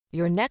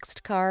Your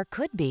next car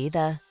could be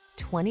the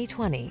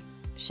 2020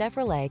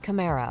 Chevrolet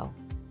Camaro.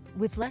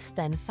 With less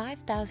than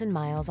 5,000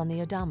 miles on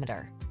the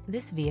odometer,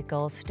 this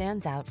vehicle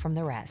stands out from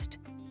the rest.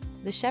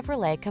 The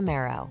Chevrolet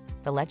Camaro,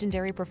 the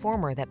legendary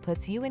performer that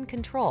puts you in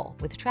control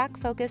with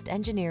track-focused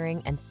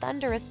engineering and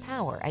thunderous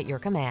power at your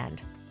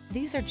command.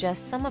 These are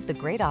just some of the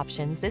great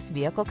options this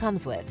vehicle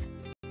comes with: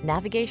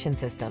 navigation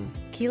system,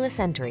 keyless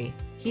entry,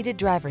 heated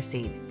driver's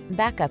seat,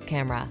 backup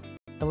camera,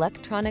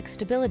 electronic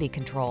stability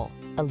control,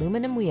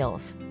 aluminum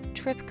wheels,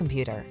 trip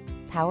computer,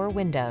 power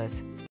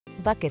windows,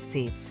 bucket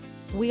seats,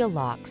 wheel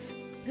locks.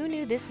 Who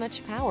knew this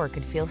much power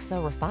could feel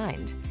so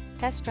refined?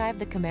 Test drive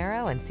the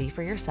Camaro and see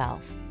for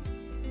yourself.